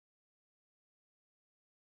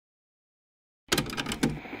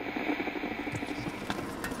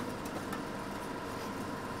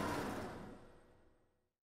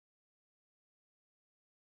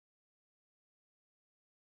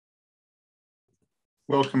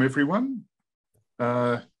welcome everyone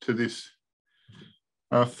to this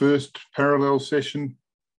first parallel session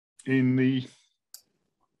in the,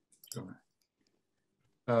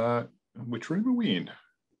 which room are we in?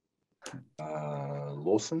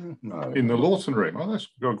 Lawson? No. In the Lawson room. Oh, that's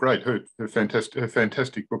great. Her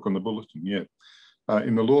fantastic book on the bulletin, yeah.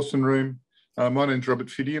 In the Lawson room. My name's Robert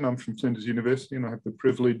Fiddy and I'm from Flinders University, and I have the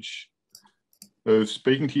privilege of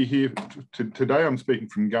speaking to you here. Today I'm speaking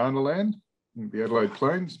from Ghanaland, in the Adelaide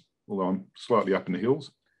Plains, although I'm slightly up in the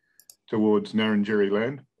hills towards Narrandjeri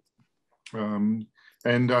land.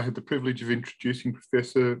 And I had the privilege of introducing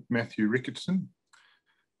Professor Mathew Ricketson,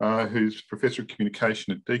 who's Professor of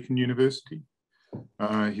Communication at Deakin University.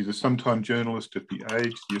 He's a sometime journalist at The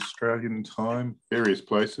Age, The Australian Time, various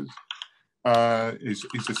places. I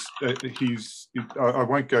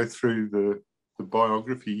won't go through the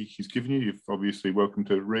biography he's given you. You're obviously welcome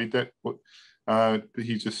to read that.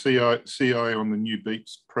 He's a CI on the New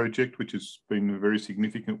Beats project, which has been a very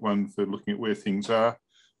significant one for looking at where things are.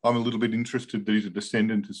 I'm a little bit interested that he's a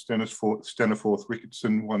descendant of Staniforth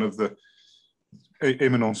Ricketson, one of the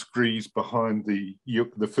eminence gris behind the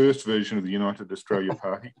first version of the United Australia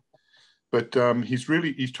Party. But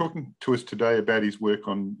he's talking to us today about his work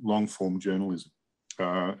on long-form journalism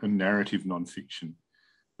and narrative non-fiction.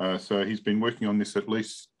 So he's been working on this at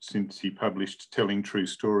least since he published Telling True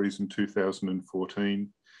Stories in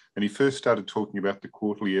 2014. And he first started talking about the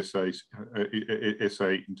quarterly essay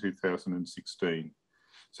in 2016.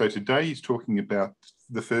 So today he's talking about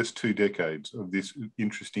the first 2 decades of this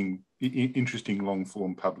interesting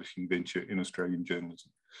long-form publishing venture in Australian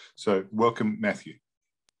journalism. So welcome, Mathew.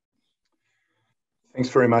 Thanks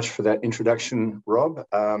very much for that introduction, Rob,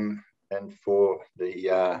 and for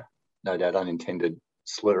the no doubt unintended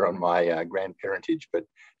slur on my grandparentage. But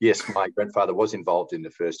yes, my grandfather was involved in the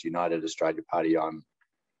first United Australia Party.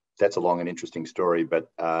 That's a long and interesting story, but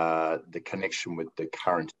the connection with the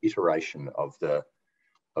current iteration of the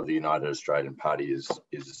United Australian Party is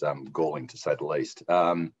galling, to say the least.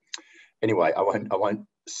 Anyway, I won't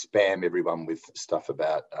spam everyone with stuff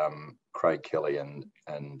about Craig Kelly and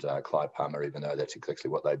Clive Palmer, even though that's exactly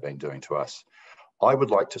what they've been doing to us. I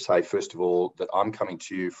would like to say, first of all, that I'm coming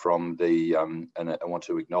to you from the, and I want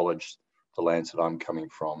to acknowledge the lands that I'm coming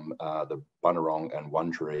from, the Bunurong and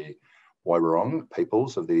Wurundjeri Woiwurrung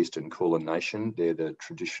peoples of the Eastern Kulin Nation. They're the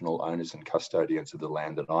traditional owners and custodians of the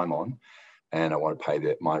land that I'm on. And I want to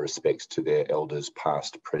pay my respects to their elders,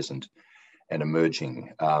 past, present, and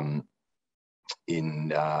emerging.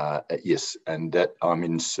 Yes, and that I'm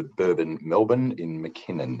in suburban Melbourne, in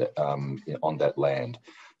McKinnon, on that land.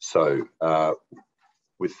 So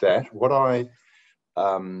with that,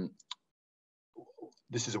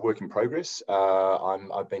 this is a work in progress.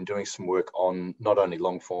 I've been doing some work on not only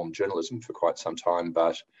long form journalism for quite some time,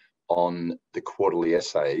 but on the quarterly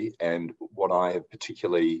essay. And what I have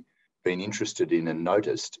particularly been interested in and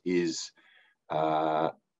noticed is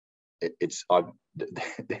the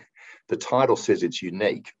title says it's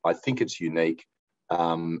unique. I think it's unique,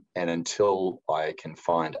 and until I can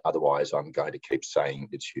find otherwise, I'm going to keep saying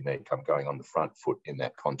it's unique. I'm going on the front foot in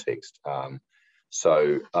that context.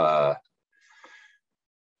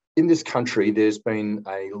 In this country, there's been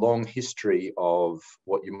a long history of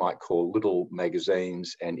what you might call little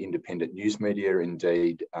magazines and independent news media.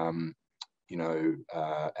 Indeed, our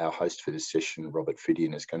host for this session, Robert Fiddy,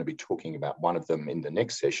 is going to be talking about one of them in the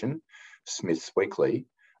next session, Smith's Weekly.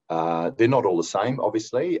 They're not all the same,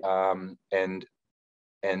 obviously, but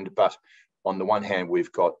on the one hand,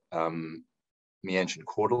 we've got Meanjin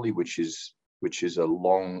Quarterly, which is a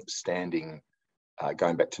long-standing,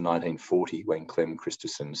 going back to 1940 when Clem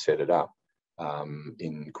Christensen set it up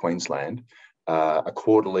in Queensland, a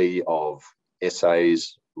quarterly of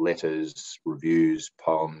essays, letters, reviews,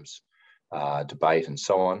 poems, debate, and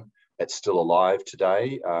so on. That's still alive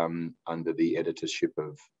today under the editorship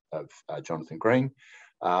of Jonathan Green.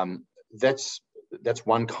 That's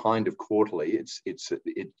one kind of quarterly. It's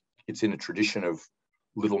in a tradition of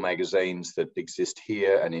little magazines that exist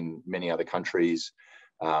here and in many other countries.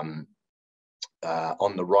 On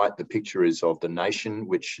the right, the picture is of The Nation,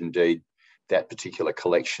 which indeed that particular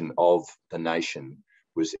collection of The Nation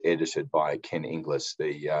was edited by Ken Inglis,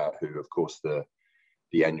 who of course the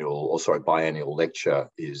biannual lecture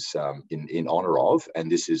is in honour of,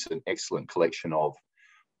 and this is an excellent collection of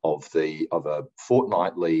a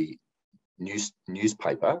fortnightly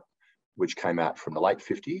newspaper which came out from the late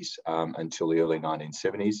 50s until the early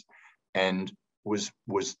 1970s, and was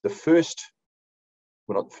the first.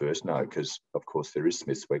 Well, not the first, no, because of course there is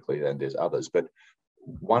Smith's Weekly and there's others, but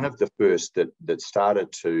one of the first that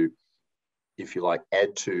started to, if you like,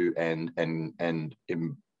 add to and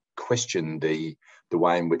question the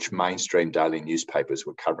way in which mainstream daily newspapers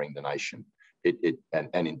were covering the nation,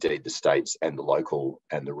 and indeed the states and the local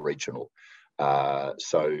and the regional.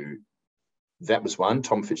 So that was one.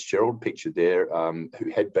 Tom Fitzgerald, pictured there, who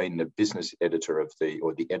had been the business editor of the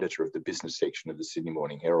editor of the business section of the Sydney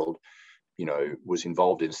Morning Herald, was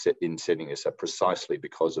involved in setting this up precisely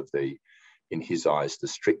because of in his eyes, the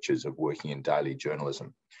strictures of working in daily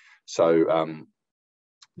journalism. So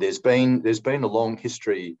there's been a long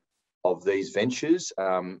history of these ventures.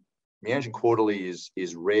 Meanjin Quarterly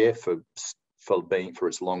is rare for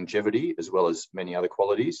its longevity as well as many other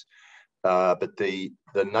qualities. But the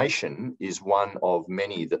Nation is one of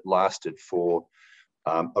many that lasted for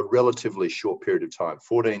a relatively short period of time,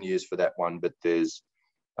 14 years for that one. But there's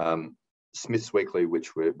Smith's Weekly,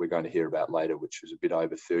 which we're going to hear about later, which was a bit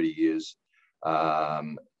over 30 years.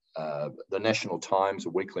 The National Times, a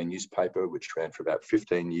weekly newspaper, which ran for about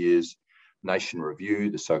 15 years. Nation Review,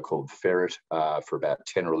 the so-called Ferret, for about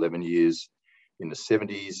 10 or 11 years in the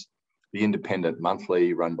 70s. The Independent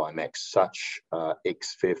Monthly, run by Max Such,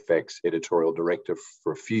 ex-Fairfax editorial director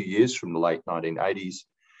for a few years from the late 1980s.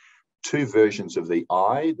 Two versions of the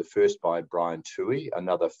Eye, the first by Brian Toohey,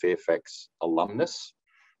 another Fairfax alumnus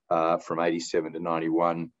from 87 to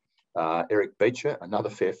 91. Eric Beecher, another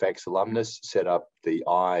Fairfax alumnus, set up the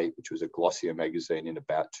Eye, which was a glossier magazine, in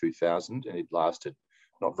about 2000, and it lasted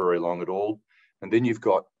not very long at all. And then you've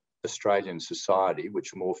got Australian Society,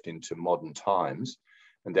 which morphed into Modern Times,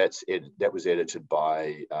 and that was edited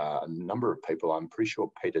by a number of people. I'm pretty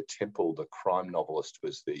sure Peter Temple, the crime novelist,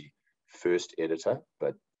 was the first editor,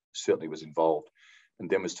 but certainly was involved, and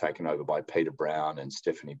then was taken over by Peter Brown and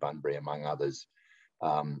Stephanie Bunbury, among others.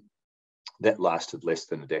 That lasted less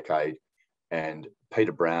than a decade, and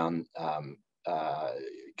Peter Brown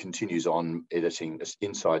continues on editing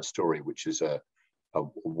Inside Story, which is a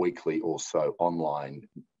weekly or so online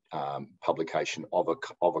publication of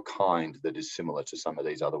a kind that is similar to some of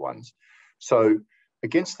these other ones. So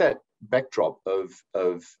against that backdrop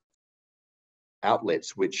of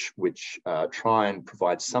outlets which try and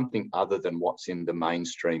provide something other than what's in the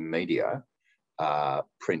mainstream media,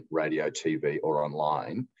 print, radio, TV, or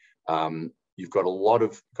online, you've got a lot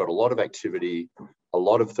of activity. A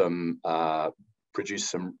lot of them produce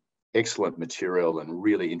some excellent material and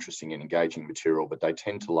really interesting and engaging material, but they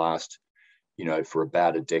tend to last, for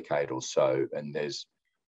about a decade or so. And there's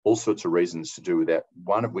all sorts of reasons to do with that.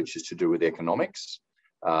 One of which is to do with economics.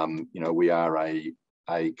 We are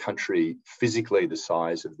a country physically the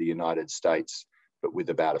size of the United States, but with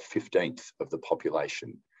about a 15th of the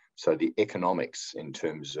population. So the economics in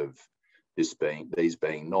terms of these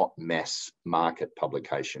being not mass market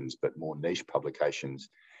publications, but more niche publications,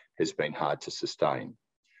 has been hard to sustain.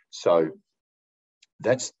 So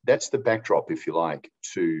that's the backdrop, if you like,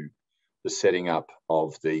 to the setting up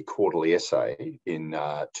of the Quarterly Essay in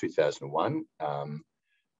 2001.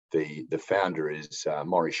 The founder is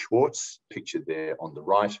Maurice Schwartz, pictured there on the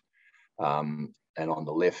right, and on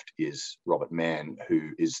the left is Robert Mann,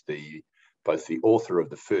 who is both the author of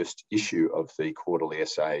the first issue of the Quarterly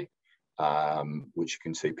Essay, which you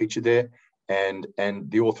can see pictured there, and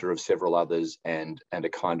the author of several others, and a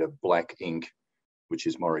kind of black ink, which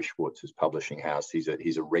is Maurice Schwartz's publishing house. He's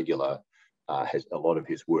a regular. A lot of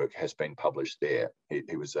his work has been published there.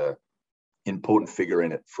 He was an important figure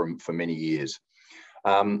in it for many years.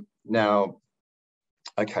 Now,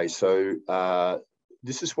 okay, so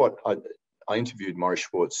this is what I interviewed Maurice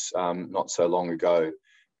Schwartz not so long ago,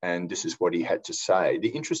 and this is what he had to say. The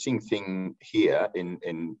interesting thing here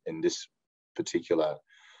in this particular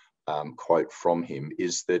quote from him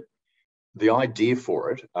is that the idea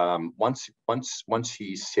for it, once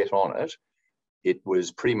he set on it, it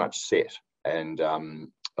was pretty much set and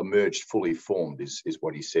emerged fully formed, is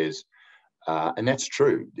what he says, and that's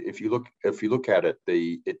true. If you look at it,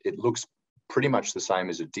 it looks pretty much the same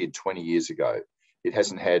as it did 20 years ago. It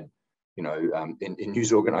hasn't had, in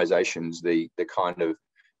news organisations, the kind of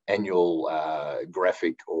annual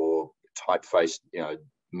graphic or typeface,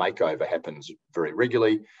 makeover happens very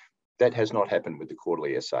regularly. That has not happened with the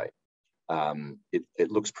Quarterly Essay. It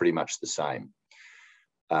looks pretty much the same.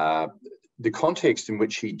 The context in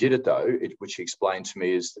which he did it, though, which he explained to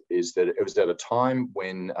me, is that it was at a time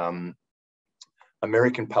when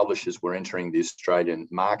American publishers were entering the Australian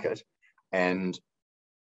market, and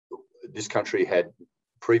this country had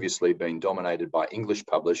previously been dominated by English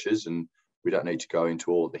publishers, and we don't need to go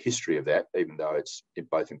into all of the history of that, even though it's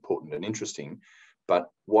both important and interesting. But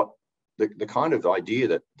what the kind of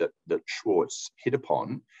idea that Schwartz hit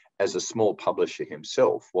upon as a small publisher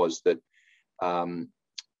himself was that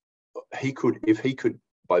if he could,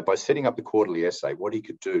 by setting up the Quarterly Essay, what he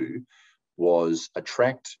could do was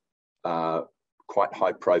attract quite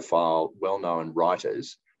high-profile, well-known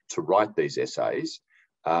writers to write these essays,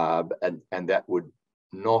 and that would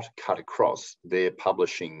not cut across their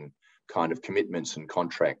publishing kind of commitments and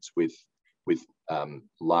contracts with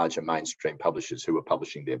larger mainstream publishers who were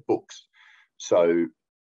publishing their books. So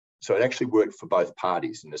it actually worked for both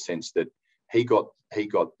parties in the sense that he got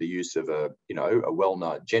the use of a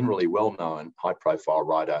well-known, generally well-known, high-profile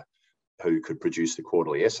writer who could produce the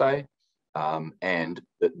quarterly essay, and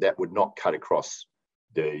that would not cut across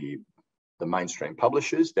the mainstream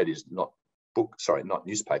publishers. That is not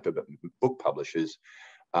newspaper, but book publishers,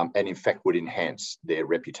 and in fact would enhance their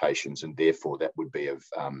reputations, and therefore that would be of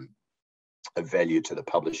value to the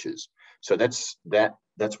publishers. So that's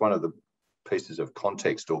one of the pieces of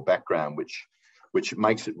context or background which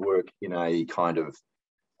makes it work in a kind of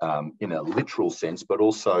in a literal sense, but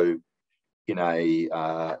also in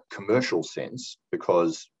a commercial sense,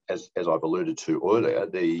 because as I've alluded to earlier,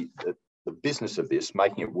 the business of this,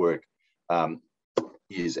 making it work,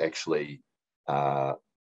 is actually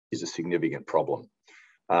is a significant problem.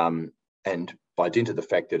 And by dint of the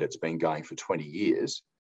fact that it's been going for 20 years,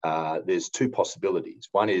 there's two possibilities.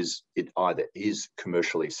 One is it either is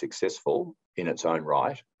commercially successful in its own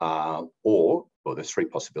right, or there's three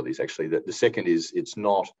possibilities actually. The second is it's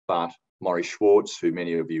not, but Maurice Schwartz, who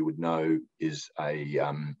many of you would know, is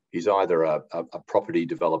he's either a property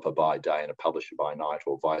developer by day and a publisher by night,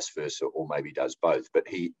 or vice versa, or maybe does both. But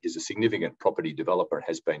he is a significant property developer and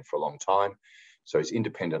has been for a long time. So he's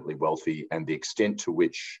independently wealthy, and the extent to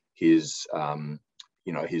which his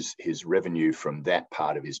revenue from that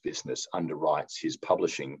part of his business underwrites his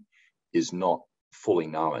publishing is not fully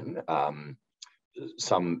known.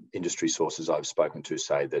 Some industry sources I've spoken to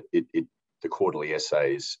say that the quarterly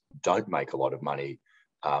essays don't make a lot of money.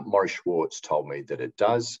 Maurice Schwartz told me that it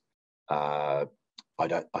does. I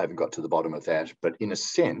haven't got to the bottom of that, but in a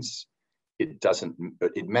sense,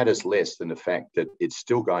 it matters less than the fact that it's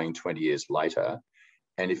still going 20 years later.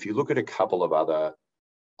 And if you look at a couple of other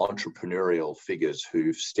entrepreneurial figures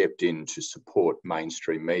who've stepped in to support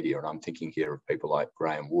mainstream media, and I'm thinking here of people like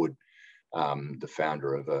Graham Wood, the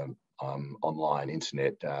founder of an online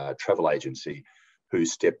internet travel agency, who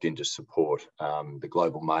stepped in to support the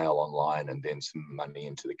Global Mail Online and then some money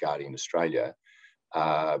into the Guardian Australia.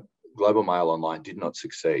 Global Mail Online did not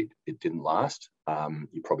succeed. It didn't last.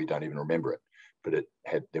 You probably don't even remember it, but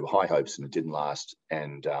there were high hopes and it didn't last.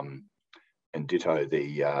 And ditto,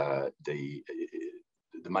 the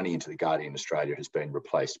money into the Guardian Australia has been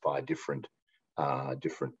replaced by different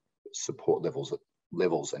support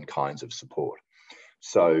levels and kinds of support.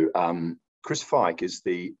 So Chris Feik is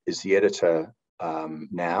the editor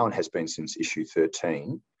now and has been since issue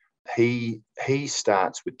 13. He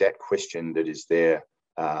starts with that question that is there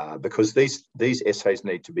because these essays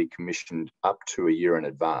need to be commissioned up to a year in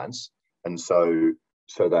advance, and so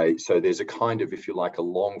there's a kind of, if you like, a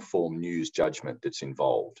long form news judgment that's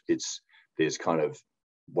involved. There's kind of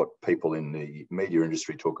what people in the media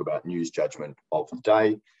industry talk about news judgment of the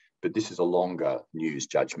day, but this is a longer news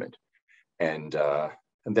judgment, and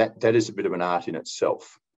that is a bit of an art in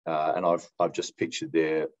itself. And I've just pictured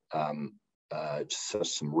there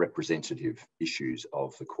just some representative issues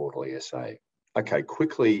of the quarterly essay. Okay,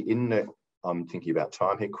 quickly I'm thinking about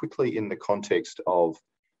time here. Quickly, in the context of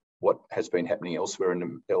what has been happening elsewhere in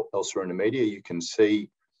the media, you can see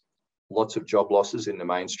lots of job losses in the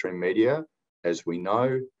mainstream media, as we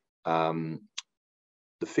know. The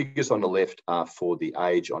figures on the left are for the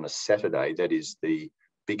Age on a Saturday. That is the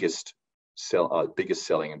biggest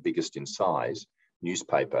selling and biggest in size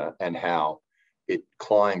newspaper, and how it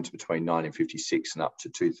climbed between 1956 and up to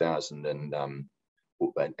 2000, and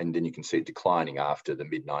then you can see it declining after the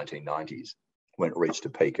mid-1990s when it reached a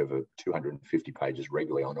peak of 250 pages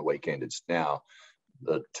regularly on a weekend. It's now,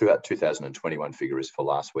 the 2021 figure is for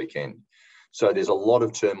last weekend. So there's a lot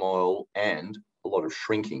of turmoil and a lot of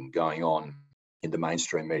shrinking going on in the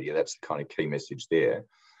mainstream media. That's the kind of key message there.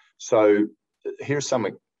 So here's some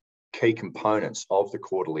key components of the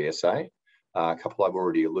quarterly essay. A couple I've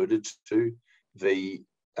already alluded to. The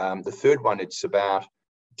third one, it's about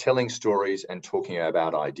telling stories and talking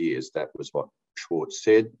about ideas. That was what Schwartz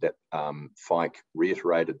said, that Feik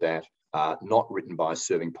reiterated that. Not written by a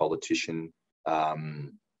serving politician, not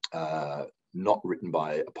written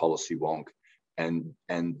by a policy wonk. And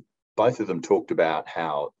both of them talked about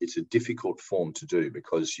how it's a difficult form to do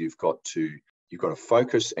because you've got to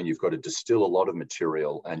focus and you've got to distill a lot of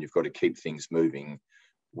material and you've got to keep things moving.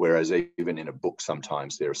 Whereas even in a book,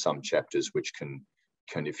 sometimes there are some chapters which can,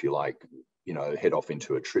 if you like, head off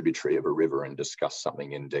into a tributary of a river and discuss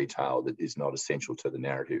something in detail that is not essential to the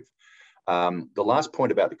narrative. The last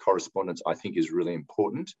point about the correspondence, I think, is really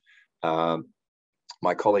important.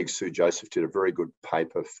 My colleague Sue Joseph did a very good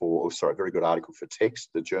paper a very good article for Text,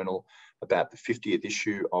 the journal, about the 50th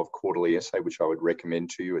issue of Quarterly Essay, which I would recommend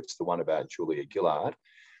to you. It's the one about Julia Gillard,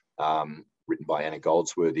 written by Anna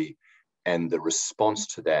Goldsworthy. And the response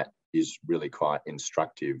to that is really quite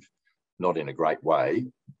instructive, not in a great way,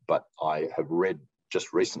 but I have read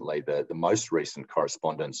just recently the most recent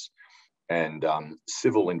correspondence, and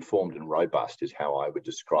civil, informed and robust is how I would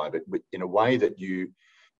describe it, in a way that you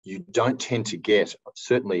don't tend to get,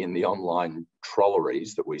 certainly in the online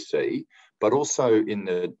trolleries that we see, but also in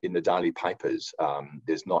the daily papers.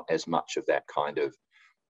 There's not as much of that kind of,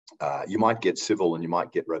 you might get civil and you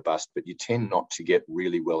might get robust, but you tend not to get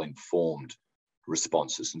really well-informed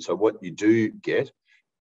responses. And so what you do get,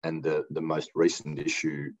 and the most recent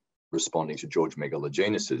issue responding to George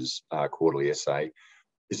Megalogenis's quarterly essay,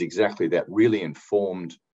 is exactly that, really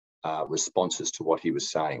informed responses to what he was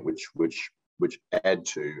saying, which add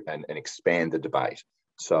to and expand the debate.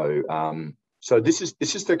 So so this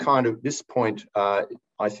is the kind of, this point I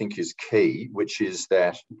think is key, which is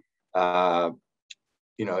that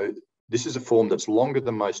this is a form that's longer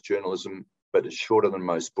than most journalism, but it's shorter than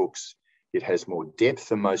most books. It has more depth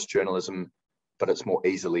than most journalism, but it's more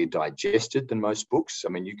easily digested than most books. I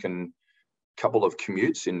mean, you can, couple of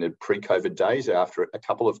commutes in the pre-COVID days, after a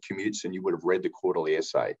couple of commutes, and you would have read the quarterly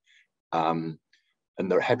essay. And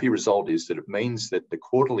the happy result is that it means that the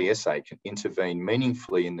quarterly essay can intervene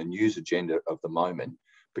meaningfully in the news agenda of the moment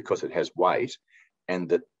because it has weight, and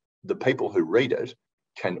that the people who read it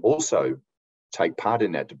can also take part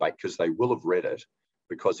in that debate because they will have read it,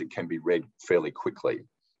 because it can be read fairly quickly.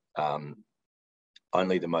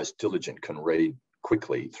 Only the most diligent can read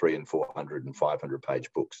quickly 300 and 400 and 500 page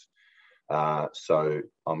books. So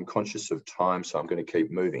I'm conscious of time, so I'm going to keep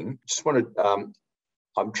moving. Just want to,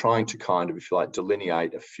 I'm trying to kind of, if you like,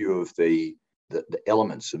 delineate a few of the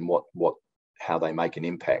elements and how they make an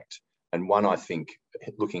impact. And one, I think,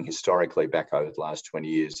 looking historically back over the last 20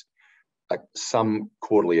 years, some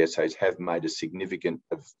quarterly essays have made a significant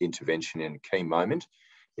intervention in a key moment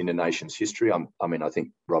in the nation's history. I mean, I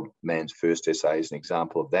think Rob Mann's first essay is an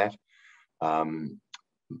example of that.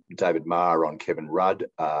 David Marr on Kevin Rudd,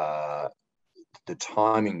 the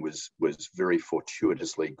timing was very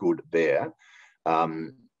fortuitously good there.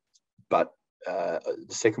 But the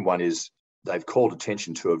second one is they've called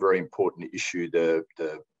attention to a very important issue. The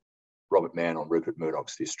Robert Mann on Rupert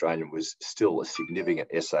Murdoch's The Australian was still a significant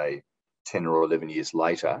essay 10 or 11 years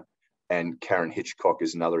later. And Karen Hitchcock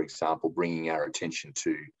is another example, bringing our attention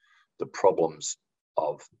to the problems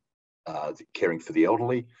of caring for the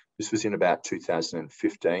elderly. This was in about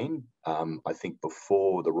 2015, I think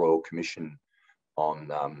before the Royal Commission on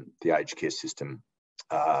the aged care system,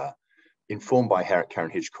 informed by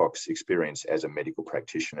Karen Hitchcock's experience as a medical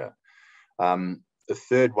practitioner. The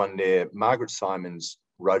third one there, Margaret Simons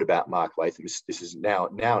wrote about Mark Latham. This is now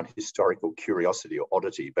an historical curiosity or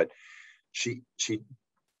oddity, but she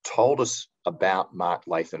told us about Mark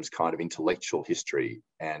Latham's kind of intellectual history.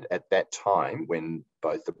 And at that time, when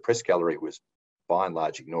both the press gallery was by and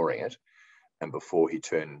large ignoring it, and before he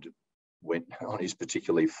went on his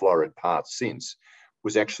particularly florid path since,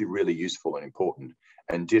 was actually really useful and important.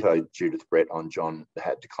 And ditto Judith Brett on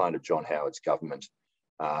the decline of John Howard's government,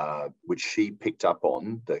 which she picked up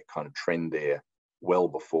on the kind of trend there well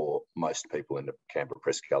before most people in the Canberra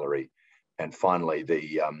Press Gallery. And finally,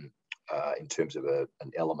 in terms of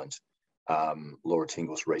an element, Laura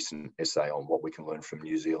Tingle's recent essay on what we can learn from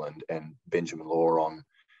New Zealand, and Benjamin Law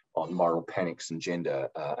on moral panics and gender,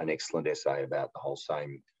 an excellent essay about the whole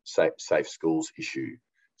same safe schools issue.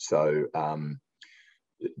 So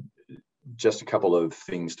just a couple of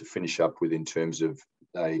things to finish up with in terms of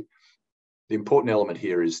the important element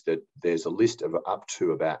here is that there's a list of up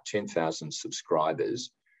to about 10,000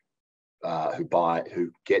 subscribers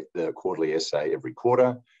who get the quarterly essay every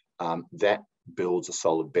quarter. That builds a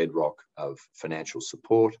solid bedrock of financial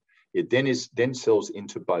support. It then sells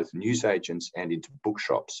into both newsagents and into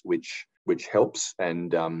bookshops, which helps.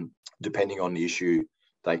 And depending on the issue,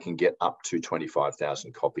 they can get up to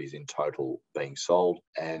 25,000 copies in total being sold.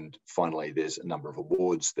 And finally, there's a number of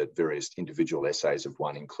awards that various individual essays have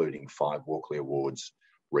won, including 5 Walkley Awards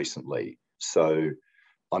recently. So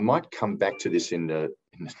I might come back to this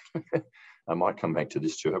I might come back to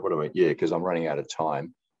this too. Because I'm running out of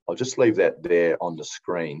time. I'll just leave that there on the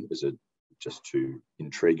screen just to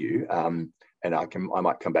intrigue you. And I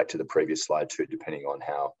might come back to the previous slide too, depending on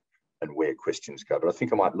how and where questions go. But I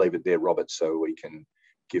think I might leave it there, Robert, so we can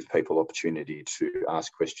give people opportunity to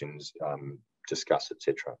ask questions, discuss,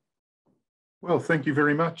 etc. Well, thank you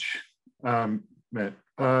very much, Matt.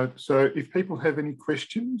 So if people have any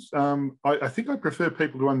questions, I think I prefer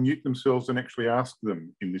people to unmute themselves and actually ask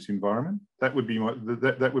them in this environment. That would be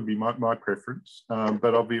my preference.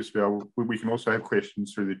 But obviously, we can also have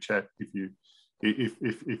questions through the chat if you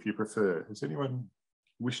prefer. Has anyone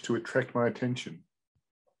wished to attract my attention?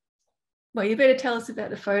 Well, you better tell us about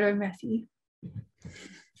the photo, Mathew.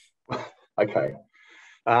 Okay.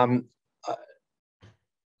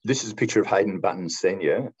 This is a picture of Hayden Button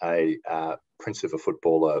Senior, a prince of a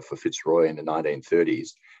footballer for Fitzroy in the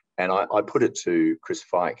 1930s. And I put it to Chris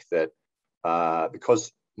Feik that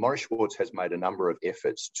because Maurice Schwartz has made a number of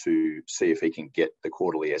efforts to see if he can get the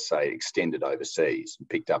quarterly essay extended overseas and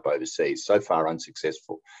picked up overseas, so far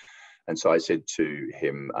unsuccessful. And so I said to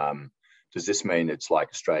him, does this mean it's like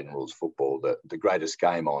Australian rules football, the greatest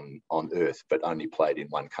game on earth, but only played in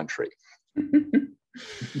one country?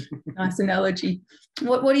 Nice analogy.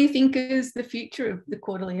 What do you think is the future of the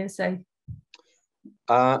quarterly essay?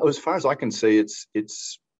 As far as I can see,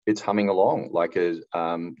 it's humming along. Like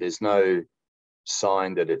there's no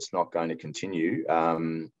sign that it's not going to continue.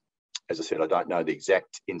 As I said, I don't know the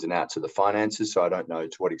exact ins and outs of the finances, so I don't know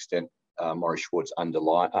to what extent Maurice Schwartz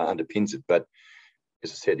underpins it. But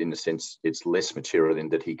as I said, in a sense, it's less material in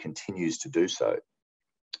that he continues to do so,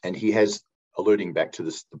 and he has, alluding back to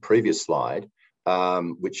the previous slide,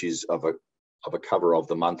 which is of a cover of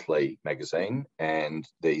the monthly magazine and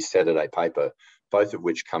the Saturday paper, both of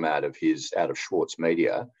which come out of Schwartz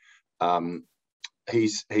Media.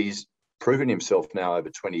 He's proven himself now over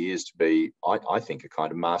 20 years to be, I think, a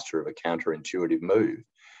kind of master of a counterintuitive move.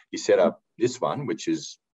 He set up this one, which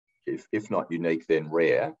is, if not unique, then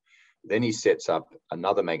rare. Then he sets up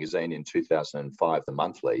another magazine in 2005, the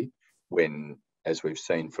monthly, when, as we've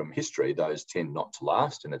seen from history, those tend not to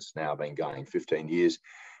last, and it's now been going 15 years.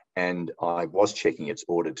 And I was checking its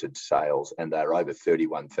audited sales, and they're over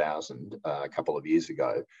 31,000 a couple of years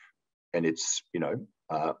ago. And it's, you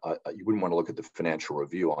wouldn't want to look at the Financial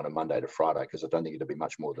Review on a Monday to Friday, because I don't think it'll be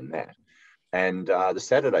much more than that. And the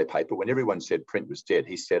Saturday paper, when everyone said print was dead,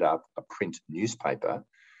 he set up a print newspaper,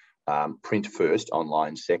 print first,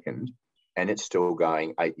 online second, and it's still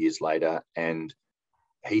going 8 years later. And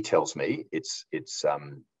he tells me it's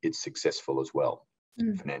successful as well,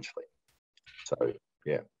 financially. So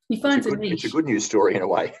yeah, he finds a niche. It's a good news story in a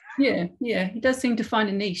way. Yeah, he does seem to find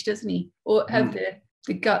a niche, doesn't he? Or have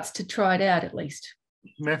the guts to try it out at least.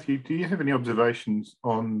 Mathew, do you have any observations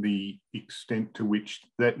on the extent to which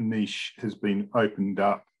that niche has been opened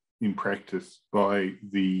up in practice by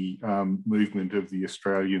the movement of the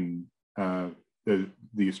Australian further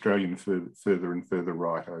and further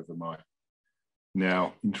right over my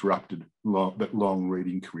now interrupted long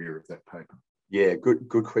reading career of that paper? Yeah,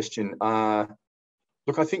 good question.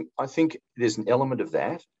 Look, I think there's an element of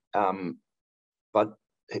that, but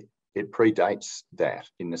it predates that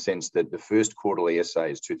in the sense that the first quarterly essay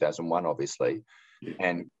is 2001, obviously,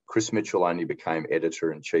 and Chris Mitchell only became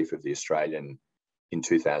editor-in-chief of the Australian in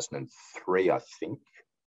 2003, I think.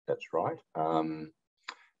 That's right.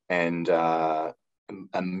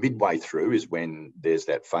 And midway through is when there's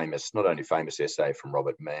that famous, not only famous essay from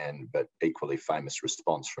Robert Mann, but equally famous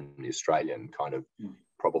response from the Australian, kind of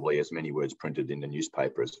probably as many words printed in the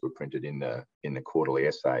newspaper as were printed in the quarterly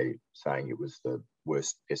essay, saying it was the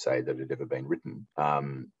worst essay that had ever been written.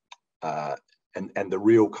 And the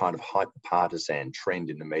real kind of hyper-partisan trend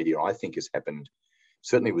in the media, I think, has happened,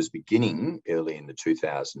 certainly was beginning early in the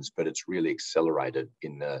 2000s, but it's really accelerated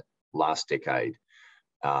in the last decade.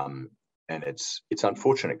 And it's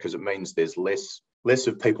unfortunate because it means there's less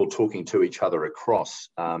of people talking to each other across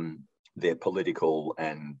their political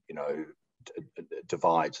and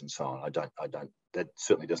divides and so on. That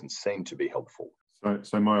certainly doesn't seem to be helpful.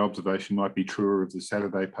 So my observation might be truer of the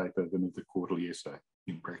Saturday paper than of the quarterly essay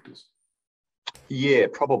in practice. Yeah,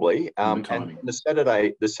 probably. And the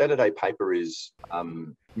Saturday paper is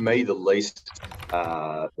me the least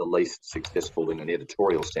successful in an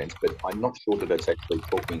editorial sense, but I'm not sure that it's actually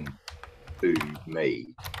talking to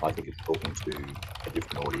me. I think it's talking to a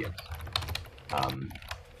different audience.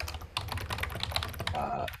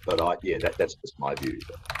 That's just my view.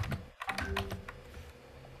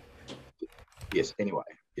 Yes. Anyway,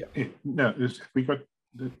 yeah. No, we got.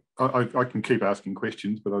 I can keep asking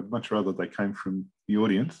questions, but I'd much rather they came from the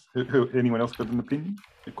audience. Anyone else got an opinion,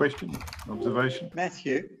 a question, observation?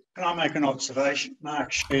 Mathew, can I make an observation?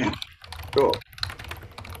 Mark Sheehan. Sure.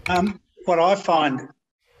 What I find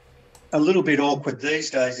a little bit awkward these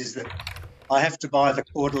days is that I have to buy the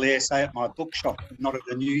quarterly essay at my bookshop, not at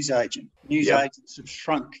the newsagent. Newsagents have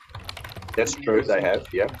shrunk. That's true, they have,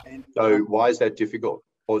 yeah. So why is that difficult?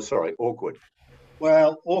 Awkward?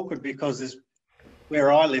 Well, awkward because there's where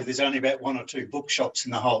I live, there's only about 1 or 2 bookshops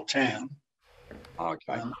in the whole town.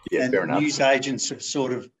 Okay. Yeah, and fair enough. Newsagents have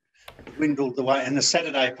sort of dwindled away, and the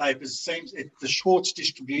Saturday papers the Schwartz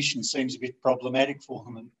distribution seems a bit problematic for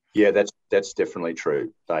them. Yeah, that's definitely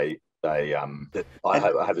true. I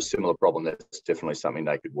have a similar problem. That's definitely something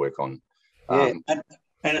they could work on. Yeah,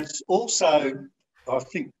 and it's also, I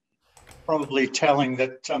think, probably telling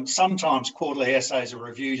that sometimes quarterly essays are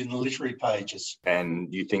reviewed in the literary pages.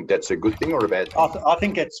 And you think that's a good thing or a bad thing? I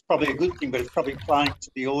think it's probably a good thing, but it's probably playing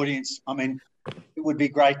to the audience. I mean, it would be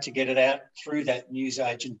great to get it out through that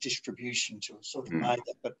newsagent distribution to have sort of made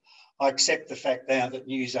that. But I accept the fact now that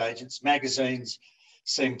newsagents, magazines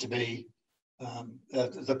seem to be,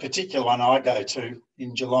 the particular one I go to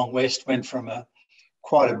in Geelong West went from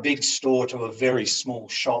quite a big store to a very small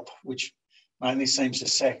shop, which only seems to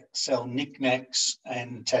sell knickknacks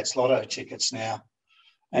and Tats Lotto tickets now.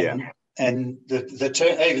 And even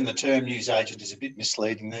the term newsagent is a bit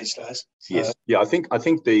misleading these days. So, yes, yeah, I think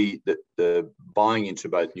the buying into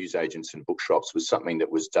both newsagents and bookshops was something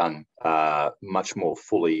that was done much more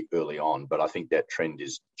fully early on. But I think that trend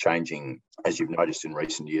is changing, as you've noticed in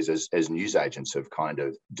recent years, as newsagents have kind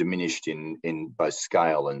of diminished in both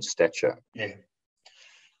scale and stature. Yeah.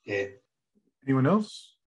 Anyone else?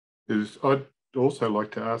 I'd also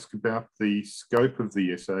like to ask about the scope of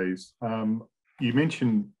the essays. You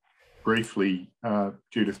mentioned briefly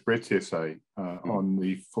Judith Brett's essay on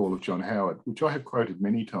the fall of John Howard, which I have quoted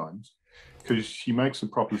many times, because she makes a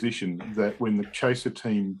proposition that when the Chaser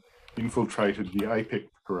team infiltrated the APEC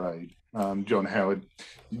parade, John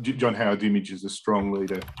Howard's image as a strong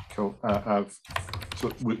leader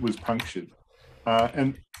was punctured.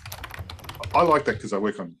 And I like that because I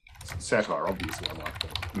work on satire, obviously I like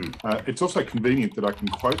that. It's also convenient that I can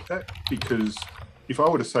quote that, because if I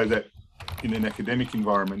were to say that in an academic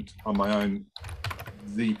environment on my own,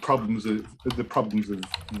 the problems of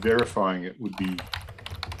verifying it would be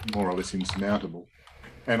more or less insurmountable.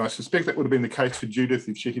 And I suspect that would have been the case for Judith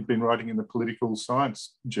if she had been writing in the political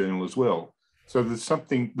science journal as well. So there's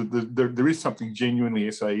something, there is something genuinely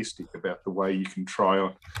essayistic about the way you can try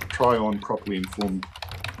on properly informed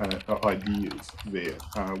ideas there,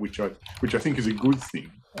 which I think is a good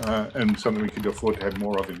thing, and something we could afford to have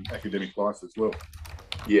more of in academic life as well.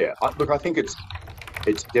 Yeah, look, I think it's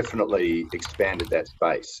definitely expanded that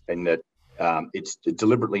space, and that it's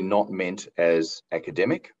deliberately not meant as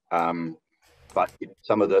academic, but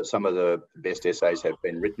some of the best essays have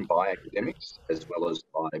been written by academics as well as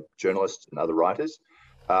by journalists and other writers,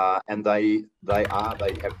 and they have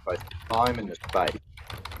both the time and the space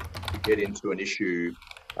to get into an issue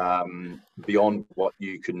beyond what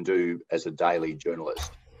you can do as a daily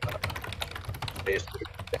journalist.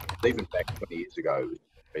 Even back 20 years ago,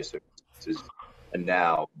 and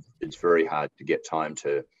now it's very hard to get time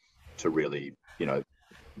to really,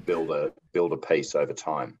 build a piece over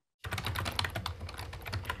time.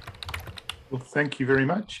 Well, thank you very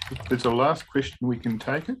much. If there's a last question, we can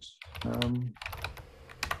take it.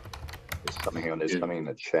 There's something in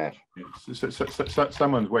the chat. Yes.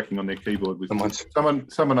 Someone's whacking on their keyboard with someone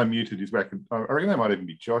unmuted is whacking. I reckon that might even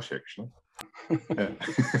be Josh, actually.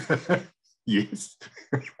 Yes.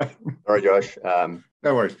 Sorry, Josh.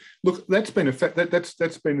 No worries. Look, that's been a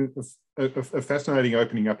fascinating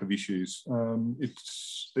opening up of issues.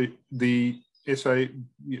 It's the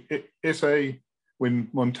essay when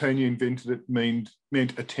Montaigne invented it meant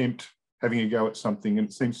attempt, having a go at something, and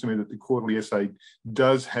it seems to me that the quarterly essay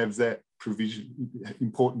does have that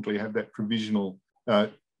provisional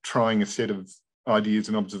trying a set of ideas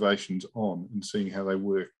and observations on and seeing how they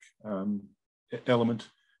work element.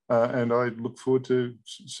 And I look forward to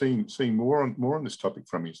seeing more on this topic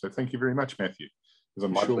from you. So thank you very much, Mathew.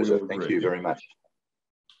 My pleasure. Thank you very much.